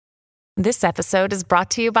This episode is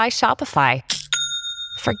brought to you by Shopify.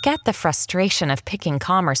 Forget the frustration of picking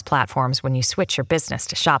commerce platforms when you switch your business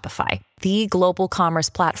to Shopify, the global commerce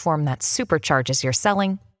platform that supercharges your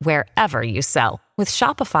selling wherever you sell. With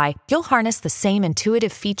Shopify, you'll harness the same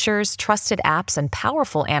intuitive features, trusted apps, and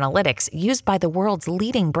powerful analytics used by the world's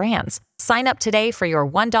leading brands. Sign up today for your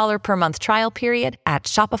 $1 per month trial period at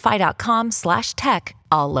shopify.com/tech,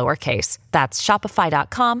 all lowercase. That's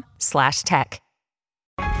shopify.com/tech.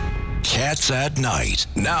 Cats at Night.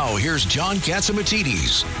 Now, here's John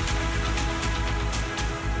Catsimatidis.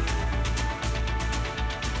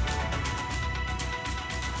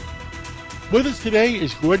 With us today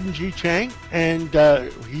is Gordon G. Chang, and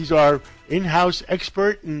he's our in-house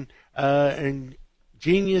expert and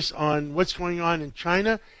genius on what's going on in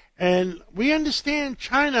China. And we understand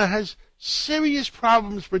China has serious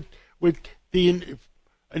problems with the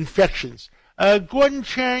infections. Gordon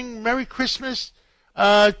Chang, Merry Christmas.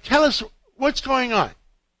 Tell us what's going on.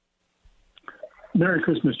 Merry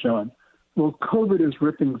Christmas, John. Well, COVID is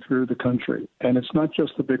ripping through the country, and it's not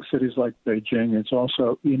just the big cities like Beijing. It's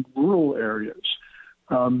also in rural areas.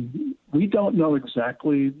 We don't know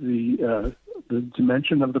exactly the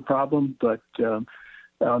dimension of the problem, but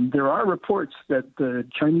there are reports that the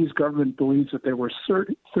Chinese government believes that there were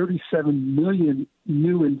 37 million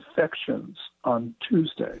new infections on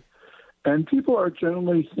Tuesday. And people are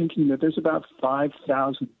generally thinking that there's about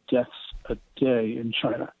 5,000 deaths a day in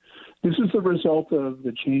China. This is the result of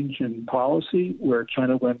the change in policy, where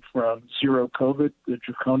China went from zero COVID, the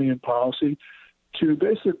draconian policy, to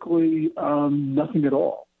basically nothing at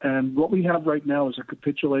all. And what we have right now is a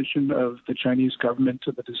capitulation of the Chinese government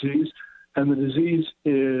to the disease, and the disease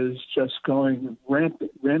is just going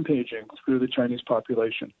rampaging through the Chinese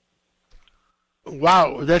population.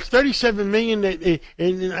 Wow, that's 37 million.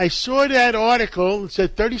 And I saw that article. It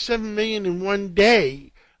said 37 million in one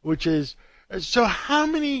day, which is so. How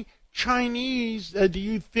many Chinese do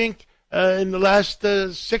you think in the last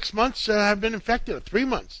 6 months have been infected? Or 3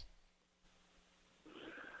 months?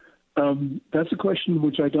 That's a question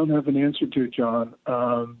which I don't have an answer to, John.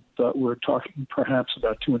 But we're talking perhaps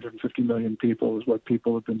about 250 million people is what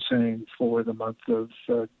people have been saying for the month of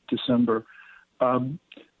December.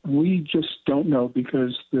 We just don't know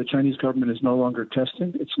because the Chinese government is no longer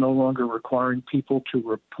testing. It's no longer requiring people to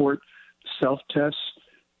report self-tests,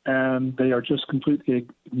 and they are just completely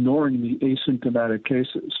ignoring the asymptomatic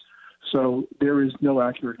cases. So there is no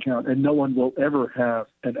accurate count, and no one will ever have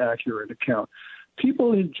an accurate account.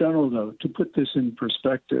 People in general, though, to put this in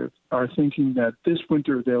perspective, are thinking that this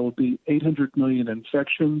winter there will be 800 million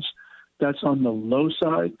infections. That's on the low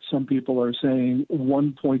side. Some people are saying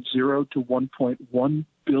 1.0 to 1.1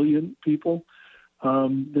 billion people.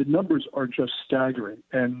 The numbers are just staggering.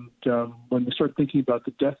 And when we start thinking about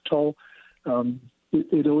the death toll,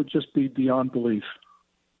 it'll just be beyond belief.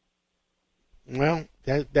 Well,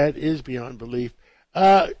 that is beyond belief.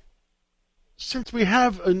 Since we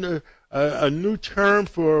have a new term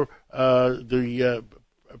for the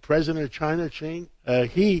president of China, Xi,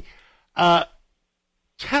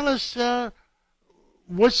 tell us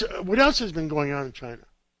what else has been going on in China.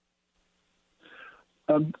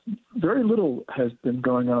 Very little has been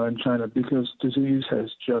going on in China because disease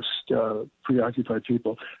has just preoccupied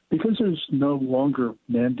people. Because there's no longer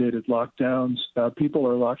mandated lockdowns, people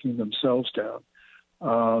are locking themselves down.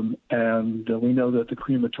 And we know that the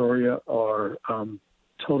crematoria are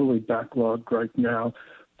totally backlogged right now.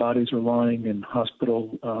 Bodies are lying in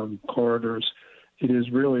hospital corridors. It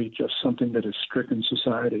is really just something that has stricken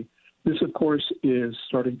society. This, of course, is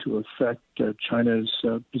starting to affect China's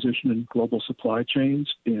position in global supply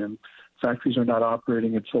chains. And factories are not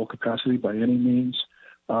operating at full capacity by any means.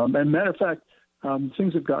 And matter of fact,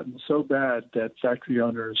 things have gotten so bad that factory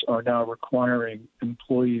owners are now requiring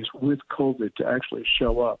employees with COVID to actually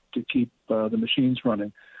show up to keep the machines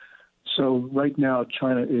running. So right now,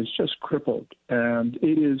 China is just crippled. And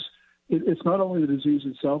it's not only the disease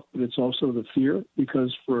itself, but it's also the fear,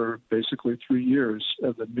 because for basically 3 years,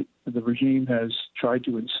 the regime has tried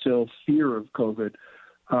to instill fear of COVID.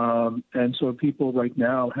 And so people right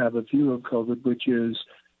now have a view of COVID, which is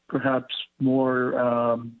perhaps more,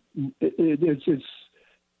 it's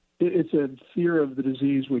a fear of the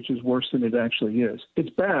disease, which is worse than it actually is. It's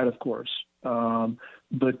bad, of course,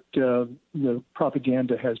 but the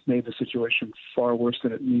propaganda has made the situation far worse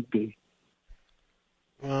than it need be.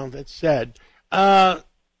 Well, that's sad.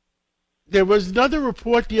 There was another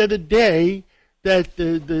report the other day that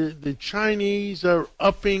the Chinese are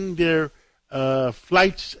upping their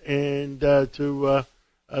flights and to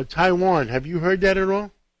Taiwan. Have you heard that at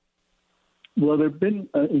all? Well, there have been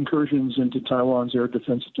incursions into Taiwan's air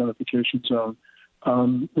defense identification zone,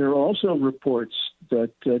 There are also reports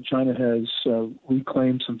that China has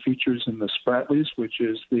reclaimed some features in the Spratlys, which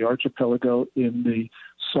is the archipelago in the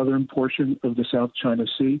southern portion of the South China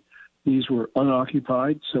Sea. These were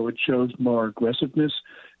unoccupied, so it shows more aggressiveness.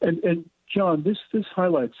 And John, this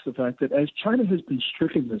highlights the fact that as China has been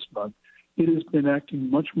stricken this month, it has been acting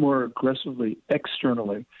much more aggressively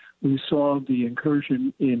externally. We saw the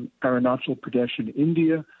incursion in Arunachal Pradesh in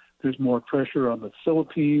India. There's more pressure on the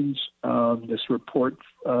Philippines, this report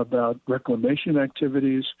about reclamation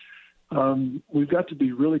activities. We've got to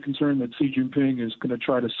be really concerned that Xi Jinping is going to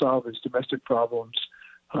try to solve his domestic problems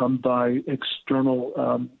by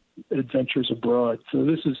external adventures abroad. So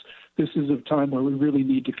this is a time where we really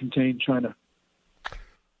need to contain China.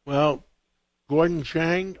 Well, Gordon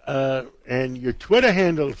Chang, and your Twitter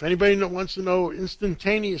handle, if anybody wants to know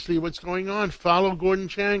instantaneously what's going on, follow Gordon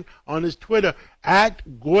Chang on his Twitter,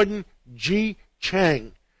 at Gordon G.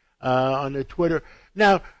 Chang on the Twitter.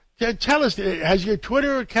 Now, tell us, has your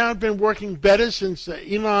Twitter account been working better since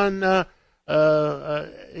Elon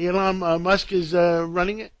Musk is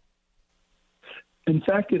running it? In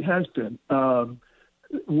fact, it has been.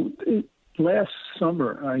 Last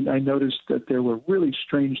summer, I noticed that there were really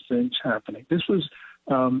strange things happening. This was,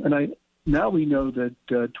 now we know that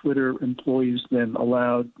Twitter employees then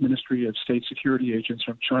allowed Ministry of State security agents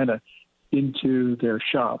from China into their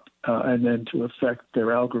shop and then to affect their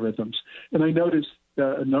algorithms. And I noticed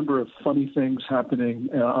a number of funny things happening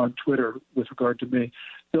on Twitter with regard to me.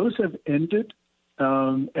 Those have ended,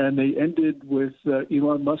 and they ended with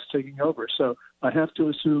Elon Musk taking over. So I have to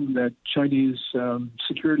assume that Chinese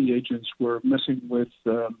security agents were messing with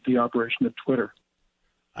the operation of Twitter.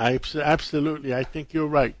 Absolutely. I think you're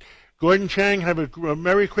right. Gordon Chang, have a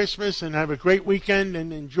Merry Christmas and have a great weekend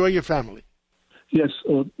and enjoy your family. Yes.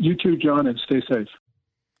 You too, John, and stay safe.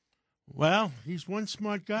 Well, he's one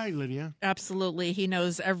smart guy, Lydia. Absolutely. He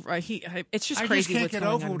knows it's just crazy. I just can't what's get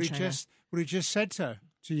going over on what he just said to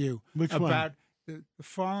you. Which about one? The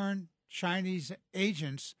foreign Chinese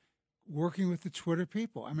agents working with the Twitter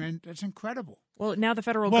people. I mean, that's incredible. Well, now the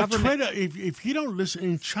federal government... Twitter, if you don't listen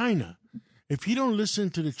in China, if you don't listen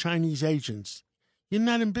to the Chinese agents, you're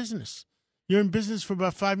not in business. You're in business for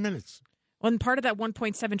about 5 minutes. Well, and part of that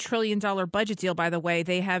 $1.7 trillion budget deal, by the way,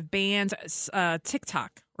 they have banned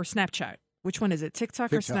TikTok or Snapchat. Which one is it?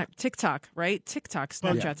 TikTok or Snap? TikTok, right? TikTok,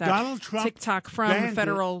 Snapchat's out. Donald Trump TikTok from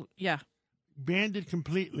federal, banned it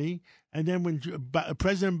completely. And then when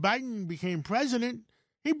President Biden became president,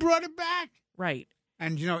 he brought it back. Right.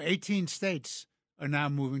 And, 18 states are now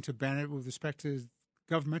moving to ban it with respect to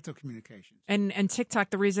governmental communications. And TikTok,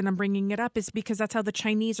 the reason I'm bringing it up is because that's how the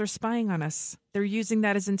Chinese are spying on us. They're using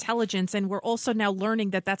that as intelligence, and we're also now learning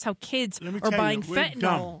that that's how kids are buying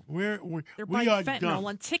fentanyl. They're buying fentanyl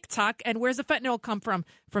on TikTok, and where's the fentanyl come from?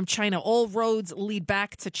 From China. All roads lead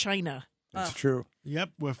back to China. That's true.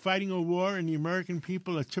 Yep, we're fighting a war, and the American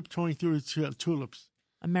people are tiptoeing through the tulips.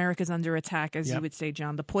 America's under attack, as you would say,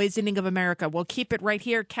 John. The poisoning of America. We'll keep it right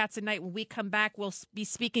here, Cats at Night. When we come back, we'll be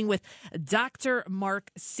speaking with Dr.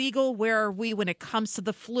 Mark Siegel. Where are we when it comes to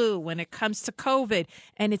the flu, when it comes to COVID?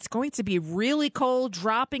 And it's going to be really cold,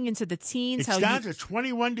 dropping into the teens. It's down to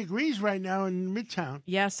 21 degrees right now in Midtown.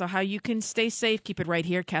 Yeah, so how you can stay safe. Keep it right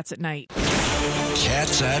here, Cats at Night.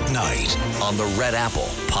 Cats at Night on the Red Apple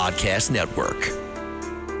Podcast Network.